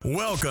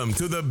Welcome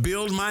to the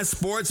Build My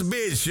Sports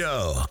Biz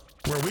Show,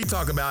 where we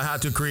talk about how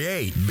to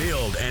create,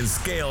 build, and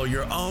scale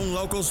your own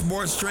local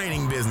sports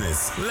training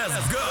business.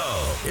 Let's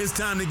go. It's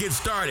time to get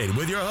started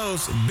with your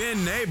host,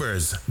 Ben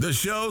Neighbors. The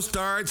show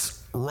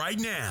starts right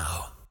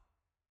now.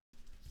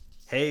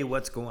 Hey,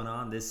 what's going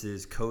on? This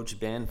is Coach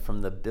Ben from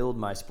the Build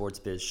My Sports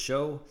Biz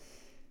Show.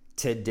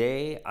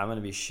 Today, I'm going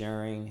to be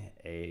sharing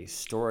a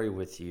story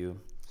with you.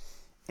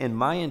 And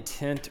my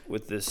intent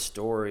with this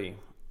story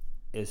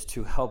is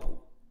to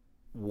help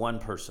one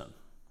person,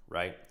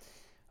 right?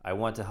 I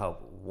want to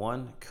help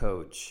one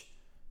coach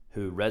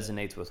who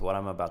resonates with what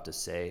I'm about to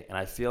say, and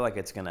I feel like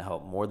it's going to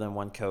help more than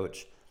one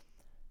coach,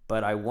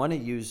 but I want to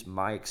use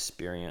my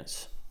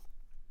experience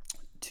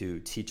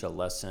to teach a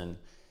lesson.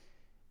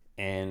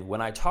 And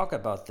when I talk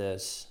about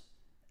this,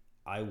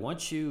 I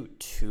want you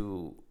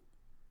to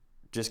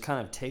just kind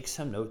of take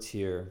some notes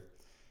here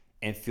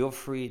and feel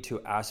free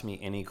to ask me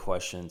any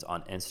questions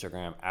on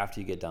Instagram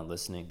after you get done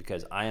listening,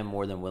 because I am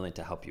more than willing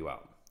to help you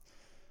out.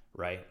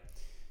 Right?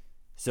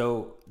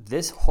 So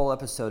this whole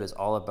episode is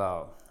all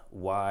about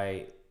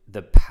why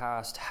the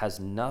past has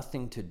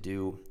nothing to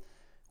do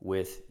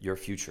with your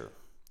future.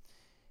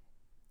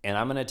 And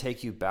I'm going to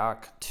take you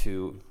back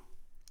to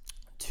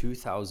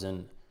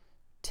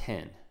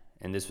 2010.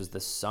 And this was the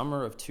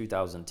summer of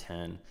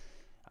 2010.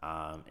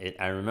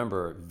 I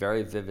remember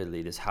very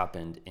vividly this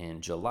happened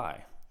in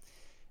July.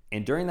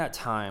 And during that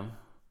time,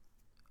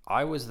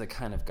 I was the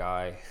kind of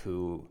guy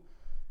who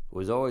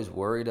was always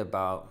worried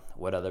about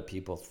what other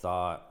people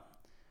thought.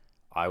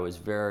 I was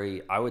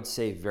I would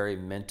say very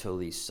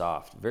mentally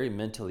soft, very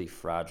mentally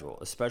fragile,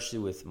 especially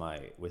with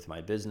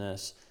my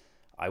business.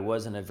 I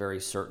wasn't a very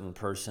certain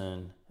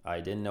person.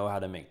 I didn't know how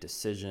to make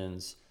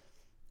decisions,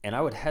 and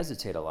I would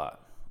hesitate a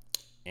lot.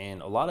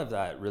 And a lot of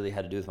that really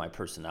had to do with my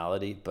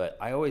personality, but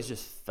I always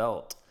just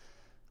felt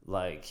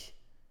like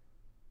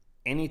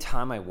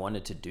anytime I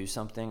wanted to do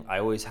something, I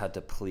always had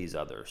to please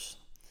others.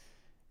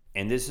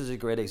 And this is a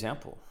great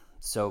example.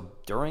 So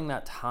during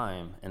that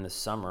time in the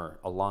summer,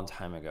 a long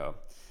time ago,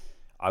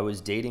 I was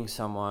dating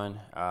someone.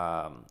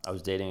 I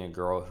was dating a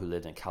girl who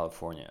lived in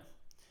California.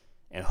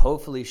 And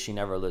hopefully she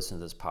never listens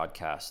to this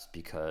podcast,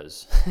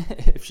 because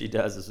if she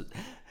does,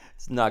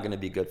 it's not going to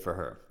be good for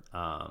her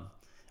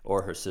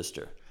or her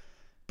sister.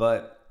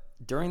 But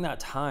during that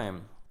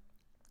time,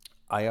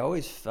 I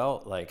always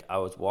felt like I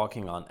was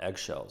walking on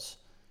eggshells,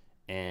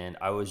 and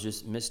I was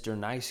just Mr.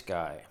 Nice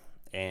Guy.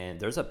 And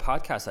there's a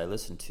podcast I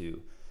listen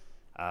to.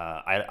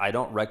 I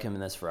don't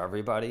recommend this for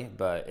everybody,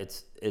 but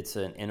it's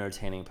an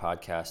entertaining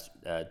podcast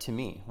to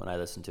me when I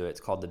listen to it.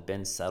 It's called the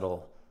Ben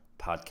Settle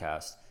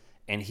podcast.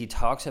 And he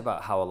talks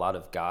about how a lot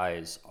of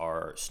guys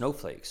are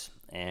snowflakes.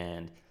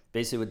 And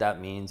basically what that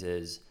means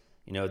is,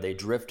 they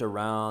drift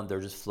around,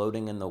 they're just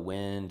floating in the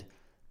wind.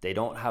 They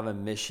don't have a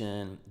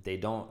mission. They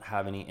don't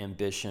have any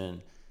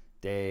ambition.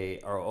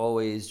 They are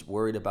always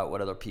worried about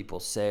what other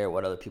people say or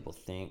what other people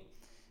think.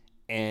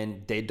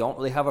 And they don't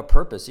really have a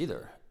purpose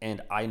either. And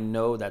I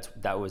know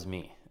that was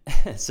me.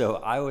 So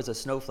I was a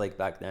snowflake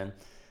back then,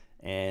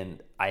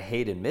 and I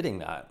hate admitting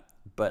that,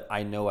 but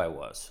I know I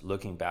was,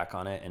 looking back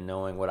on it and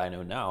knowing what I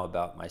know now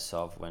about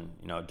myself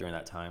during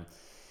that time.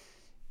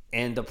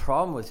 And the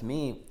problem with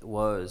me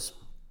was,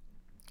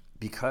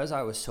 because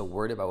I was so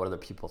worried about what other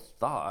people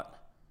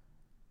thought,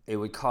 it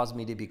would cause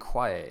me to be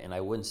quiet, and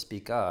I wouldn't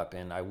speak up,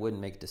 and I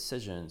wouldn't make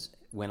decisions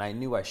when I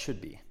knew I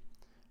should be,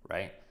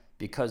 right?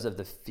 Because of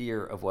the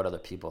fear of what other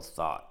people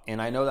thought.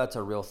 And I know that's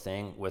a real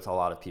thing with a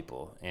lot of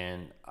people,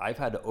 and I've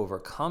had to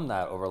overcome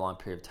that over a long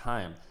period of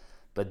time.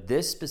 But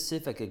this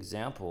specific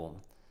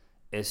example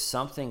is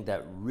something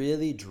that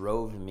really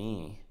drove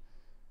me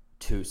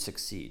to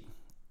succeed.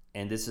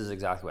 And this is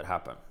exactly what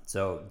happened.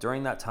 So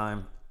during that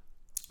time,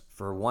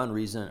 for one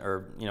reason,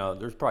 or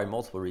there's probably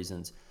multiple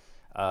reasons,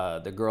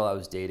 the girl I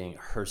was dating,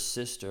 her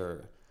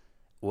sister,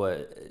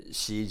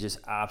 she just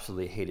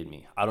absolutely hated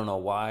me. I don't know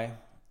why.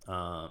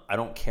 I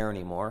don't care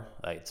anymore.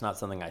 It's not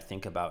something I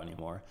think about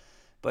anymore.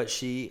 But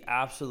she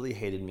absolutely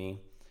hated me.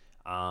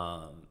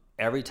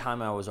 Every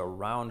time I was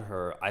around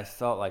her, I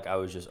felt like I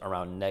was just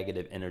around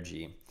negative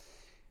energy.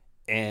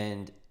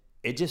 And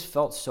it just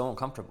felt so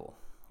uncomfortable.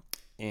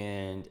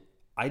 And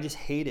I just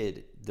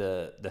hated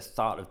the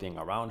thought of being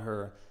around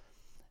her.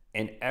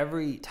 And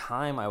every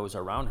time I was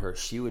around her,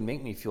 she would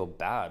make me feel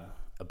bad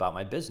about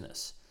my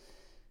business,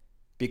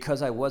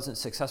 because I wasn't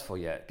successful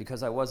yet,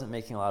 because I wasn't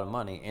making a lot of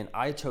money. And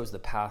I chose the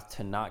path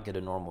to not get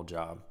a normal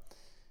job,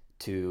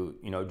 to,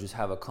 just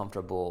have a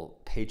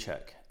comfortable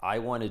paycheck. I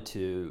wanted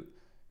to,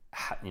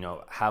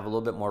 have a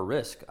little bit more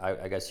risk,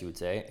 I guess you would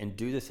say, and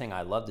do the thing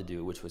I love to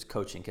do, which was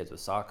coaching kids with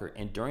soccer.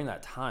 And during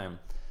that time,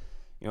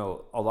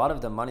 a lot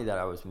of the money that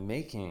I was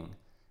making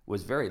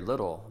was very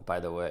little, by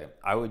the way.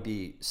 I would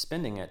be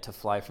spending it to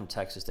fly from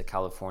Texas to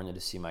California to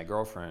see my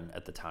girlfriend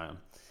at the time.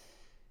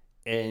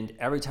 And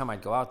every time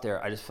I'd go out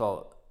there, I just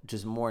felt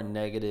just more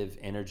negative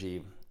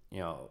energy,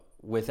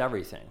 with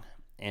everything,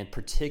 and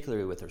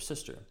particularly with her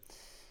sister.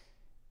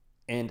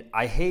 And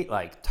I hate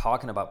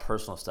talking about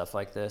personal stuff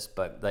like this,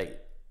 but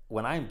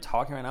when I'm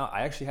talking right now,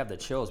 I actually have the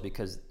chills,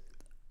 because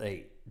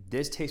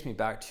this takes me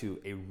back to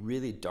a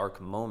really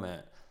dark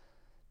moment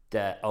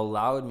that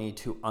allowed me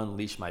to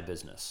unleash my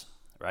business,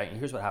 right? And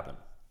here's what happened.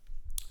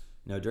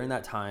 During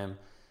that time,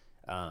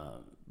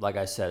 like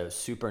I said, it was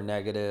super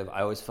negative.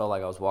 I always felt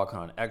like I was walking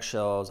on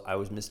eggshells. I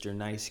was Mr.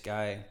 Nice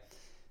Guy.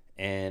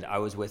 And I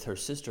was with her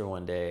sister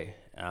one day,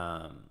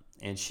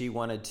 and she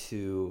wanted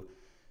to,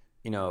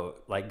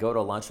 like go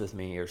to lunch with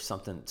me or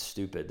something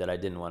stupid that I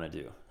didn't want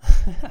to do.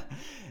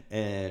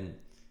 And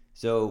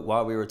so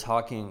while we were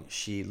talking,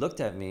 she looked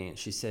at me and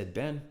she said,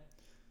 Ben,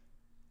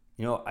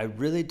 I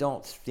really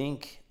don't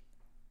think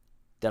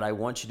that I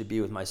want you to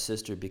be with my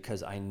sister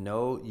because I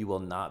know you will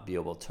not be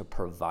able to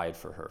provide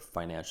for her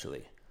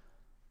financially.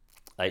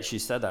 Like, she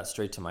said that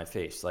straight to my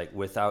face, like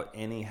without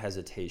any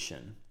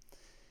hesitation.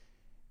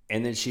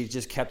 And then she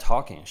just kept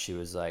talking. She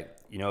was like,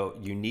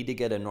 you need to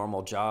get a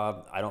normal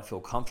job. I don't feel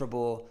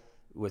comfortable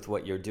with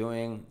what you're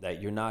doing,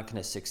 that you're not going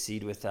to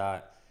succeed with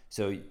that.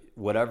 So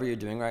whatever you're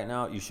doing right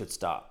now, you should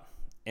stop.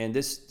 And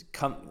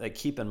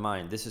keep in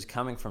mind, this is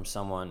coming from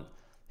someone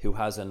who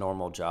has a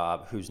normal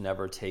job, who's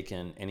never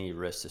taken any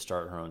risks to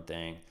start her own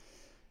thing.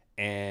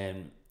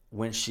 And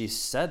when she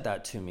said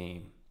that to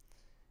me,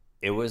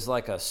 it was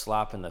like a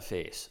slap in the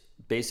face,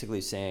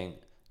 basically saying,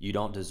 you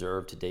don't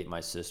deserve to date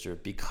my sister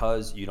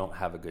because you don't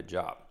have a good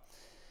job.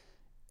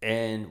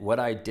 And what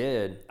I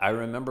did, I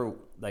remember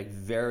like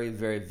very,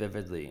 very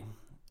vividly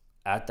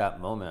at that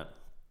moment,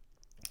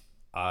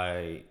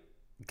 I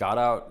got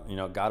up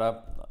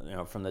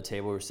from the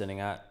table we were sitting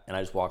at, and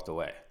I just walked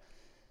away.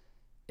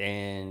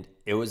 And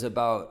it was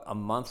about a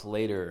month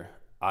later,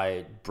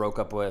 I broke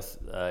up with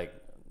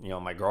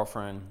my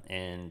girlfriend,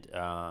 and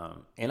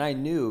I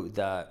knew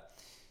that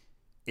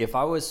if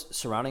I was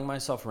surrounding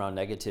myself around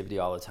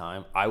negativity all the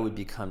time, I would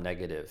become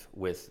negative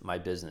with my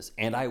business,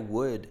 and I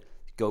would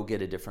go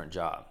get a different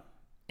job,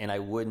 and I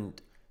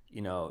wouldn't,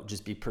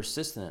 just be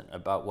persistent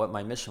about what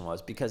my mission was,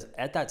 because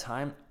at that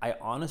time, I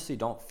honestly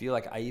don't feel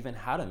like I even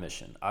had a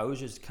mission. I was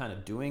just kind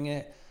of doing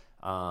it,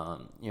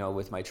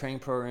 with my training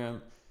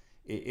program.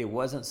 It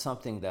wasn't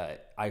something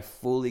that I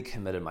fully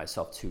committed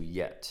myself to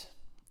yet.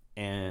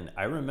 And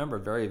I remember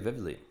very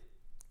vividly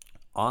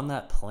on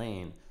that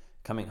plane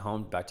coming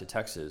home back to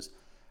Texas,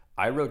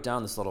 I wrote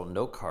down this little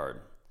note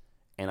card,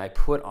 and I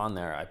put,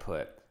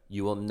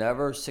 you will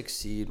never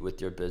succeed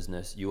with your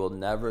business. You will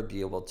never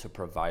be able to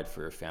provide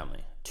for your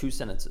family. 2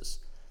 sentences.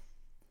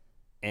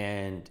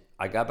 And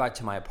I got back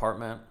to my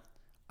apartment.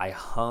 I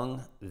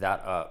hung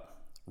that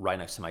up right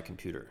next to my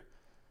computer.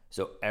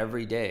 So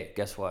every day,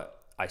 guess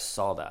what? I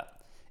saw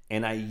that.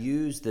 And I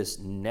used this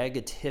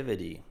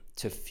negativity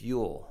to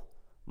fuel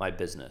my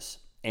business.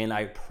 And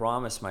I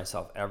promised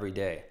myself every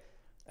day,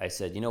 I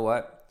said, you know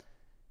what?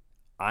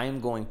 I'm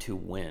going to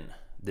win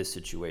this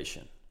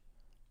situation.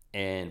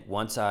 And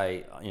once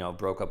I,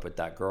 broke up with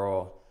that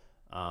girl,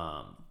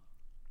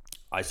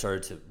 I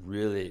started to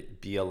really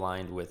be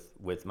aligned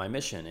with my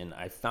mission, and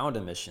I found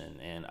a mission,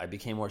 and I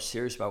became more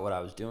serious about what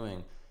I was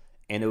doing.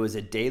 And it was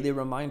a daily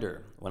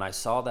reminder. When I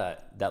saw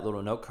that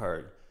little note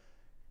card,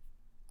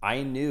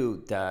 I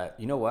knew that,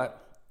 you know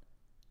what?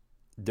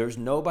 There's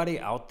nobody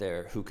out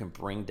there who can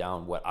bring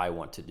down what I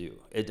want to do.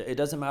 It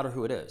doesn't matter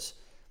who it is.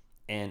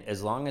 And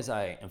as long as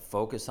I am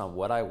focused on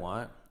what I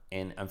want,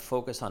 and I'm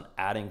focused on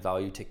adding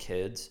value to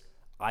kids,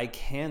 I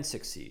can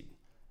succeed.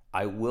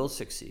 I will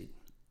succeed.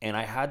 And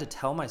I had to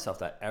tell myself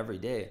that every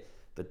day.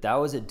 But that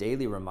was a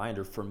daily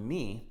reminder for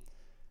me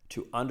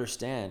to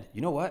understand, you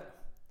know what?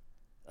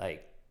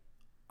 Like,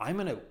 I'm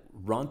going to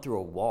run through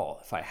a wall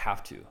if I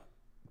have to.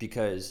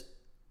 Because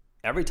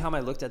every time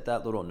I looked at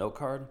that little note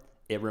card,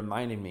 it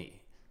reminded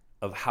me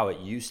of how it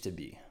used to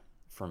be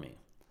for me.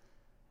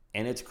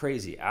 And it's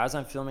crazy. As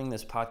I'm filming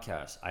this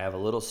podcast, I have a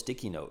little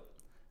sticky note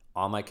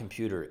on my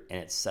computer,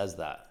 and it says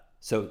that.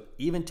 So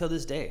even till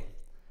this day,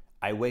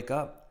 I wake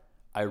up,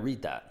 I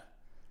read that.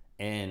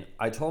 And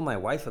I told my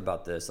wife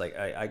about this. Like,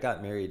 I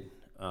got married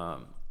a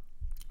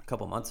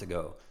couple months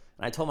ago,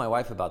 and I told my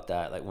wife about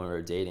that, like when we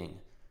were dating.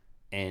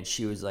 And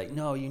she was like,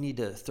 no, you need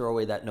to throw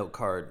away that note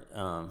card.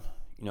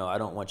 I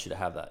don't want you to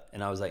have that.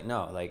 And I was like,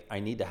 no, like,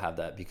 I need to have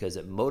that because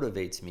it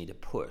motivates me to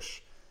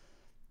push.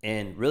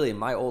 And really,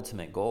 my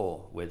ultimate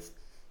goal with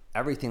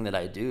everything that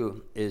I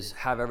do is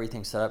have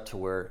everything set up to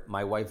where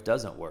my wife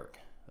doesn't work.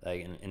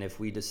 Like, and if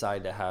we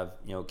decide to have,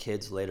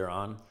 kids later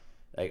on,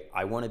 like,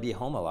 I want to be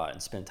home a lot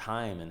and spend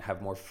time and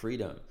have more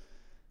freedom.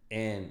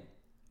 And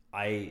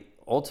I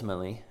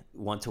ultimately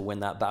want to win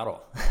that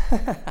battle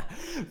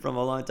from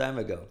a long time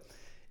ago.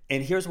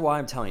 And here's why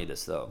I'm telling you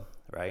this though,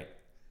 right?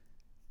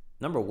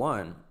 Number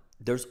one,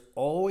 there's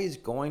always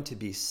going to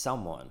be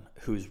someone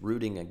who's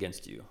rooting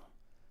against you.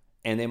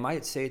 And they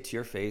might say it to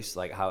your face,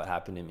 like how it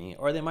happened to me,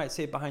 or they might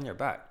say it behind your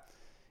back.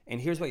 And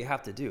here's what you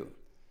have to do.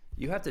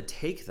 You have to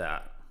take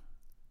that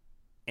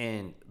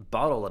and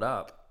bottle it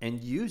up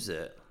and use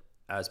it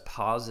as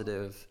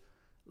positive,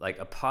 like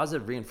a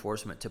positive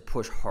reinforcement to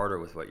push harder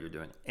with what you're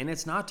doing. And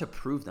it's not to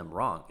prove them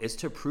wrong. It's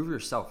to prove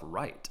yourself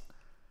right,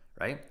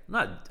 right?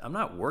 I'm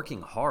not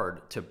working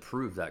hard to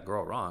prove that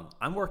girl wrong.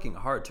 I'm working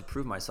hard to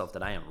prove myself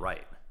that I am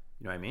right.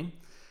 You know what I mean?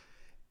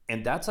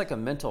 And that's like a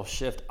mental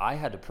shift I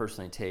had to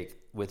personally take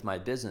with my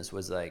business,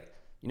 was like,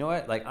 you know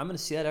what? Like, I'm going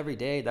to see that every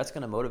day. That's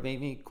going to motivate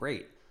me.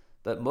 Great.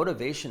 But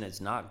motivation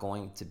is not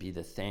going to be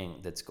the thing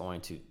that's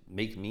going to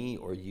make me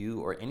or you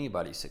or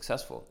anybody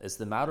successful. It's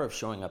the matter of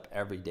showing up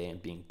every day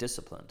and being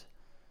disciplined,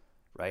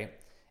 right?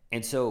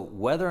 And so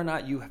whether or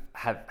not you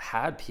have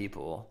had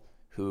people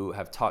who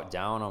have talked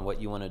down on what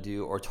you want to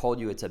do or told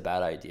you it's a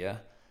bad idea,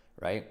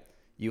 right?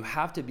 You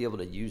have to be able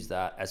to use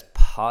that as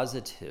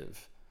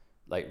positive,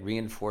 like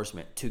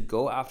reinforcement to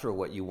go after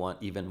what you want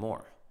even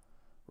more,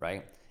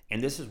 right?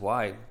 And this is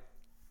why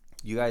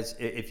you guys,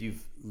 if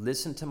you've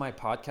listened to my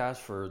podcast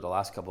for the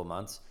last couple of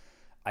months,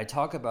 I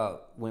talk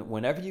about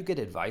whenever you get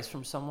advice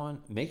from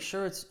someone, make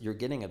sure you're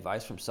getting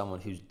advice from someone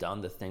who's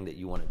done the thing that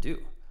you want to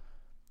do.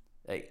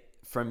 Like,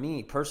 for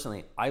me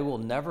personally, I will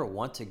never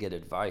want to get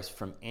advice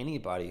from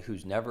anybody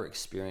who's never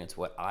experienced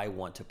what I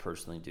want to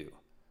personally do.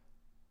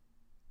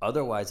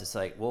 Otherwise, it's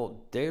like,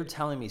 well, they're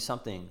telling me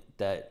something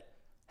that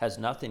has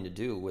nothing to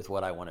do with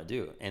what I want to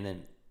do. And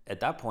then at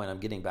that point, I'm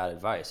getting bad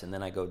advice. And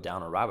then I go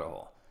down a rabbit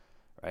hole,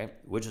 right?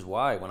 Which is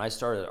why when I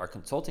started our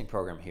consulting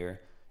program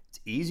here, it's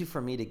easy for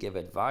me to give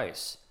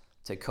advice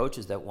to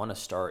coaches that want to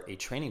start a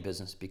training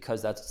business,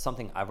 because that's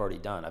something I've already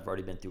done. I've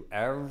already been through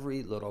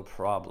every little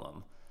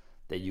problem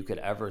that you could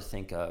ever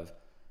think of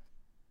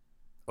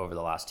over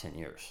the last 10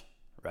 years,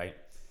 right?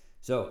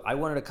 So I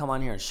wanted to come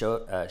on here and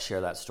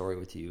share that story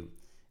with you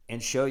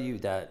and show you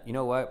that, you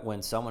know what,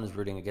 when someone is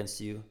rooting against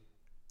you,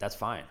 that's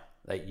fine.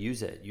 Like,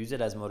 use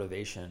it as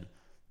motivation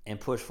and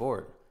push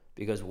forward,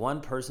 because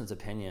one person's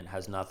opinion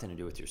has nothing to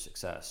do with your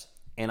success.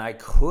 And I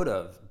could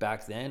have,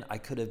 back then, I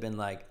could have been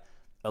like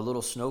a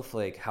little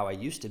snowflake, how I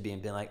used to be,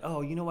 and been like,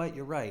 oh, you know what,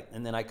 you're right.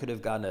 And then I could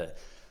have gotten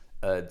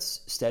a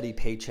steady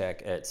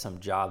paycheck at some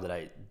job that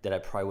I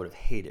probably would have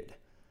hated,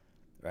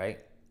 right?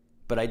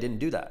 But I didn't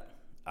do that.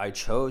 I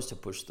chose to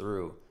push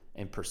through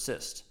and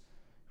persist,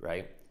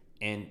 right?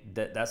 And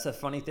that's the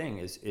funny thing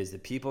is the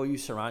people you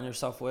surround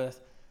yourself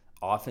with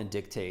often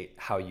dictate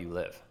how you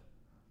live.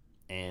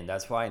 And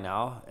that's why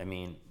now, I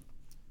mean,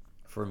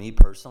 for me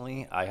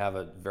personally, I have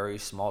a very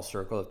small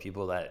circle of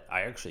people that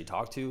I actually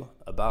talk to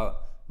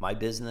about my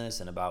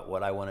business and about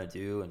what I want to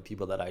do, and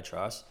people that I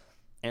trust.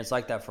 And it's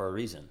like that for a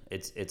reason.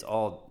 It's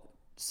all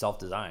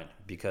self-designed,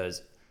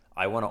 because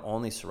I want to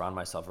only surround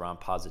myself around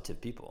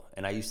positive people.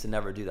 And I used to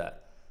never do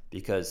that,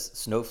 because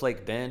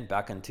Snowflake Ben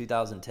back in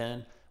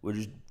 2010 would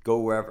just go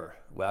wherever.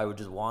 I would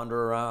just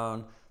wander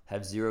around,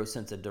 have zero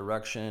sense of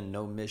direction,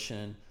 no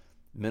mission,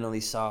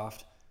 mentally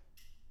soft,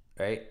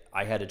 right?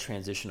 I had to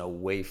transition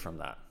away from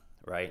that,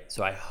 right?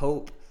 So I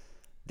hope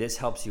this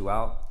helps you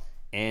out.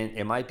 And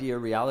it might be a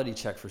reality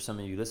check for some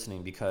of you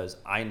listening, because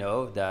I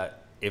know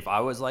that if I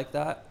was like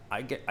that,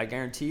 I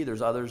guarantee you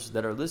there's others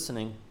that are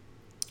listening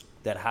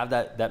that have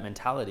that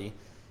mentality,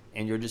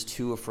 and you're just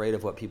too afraid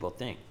of what people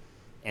think.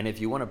 And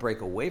if you want to break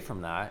away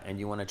from that and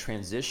you want to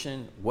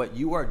transition what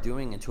you are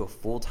doing into a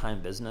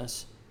full-time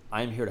business,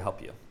 I'm here to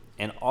help you.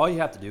 And all you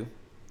have to do,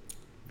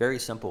 very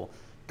simple,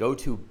 go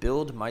to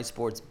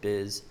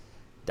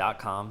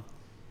buildmysportsbiz.com.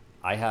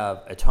 I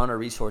have a ton of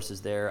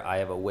resources there. I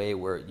have a way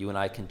where you and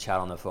I can chat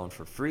on the phone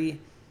for free.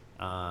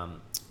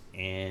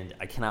 And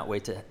I cannot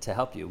wait to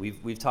help you.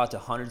 We've talked to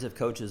hundreds of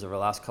coaches over the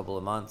last couple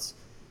of months,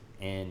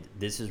 and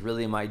this is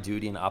really my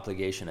duty and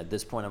obligation at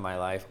this point in my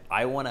life.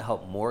 I want to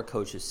help more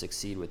coaches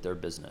succeed with their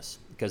business,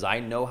 because I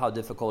know how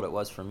difficult it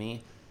was for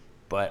me,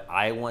 but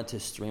I want to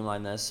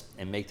streamline this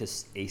and make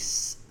this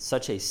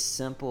such a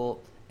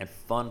simple and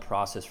fun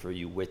process for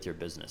you with your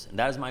business. And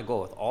that is my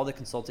goal with all the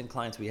consulting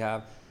clients we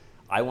have.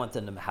 I want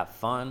them to have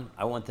fun.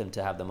 I want them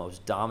to have the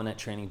most dominant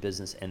training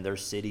business in their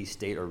city,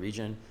 state, or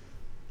region.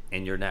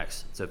 And you're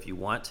next. So if you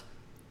want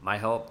my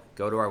help,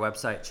 go to our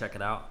website, check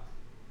it out.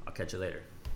 I'll catch you later.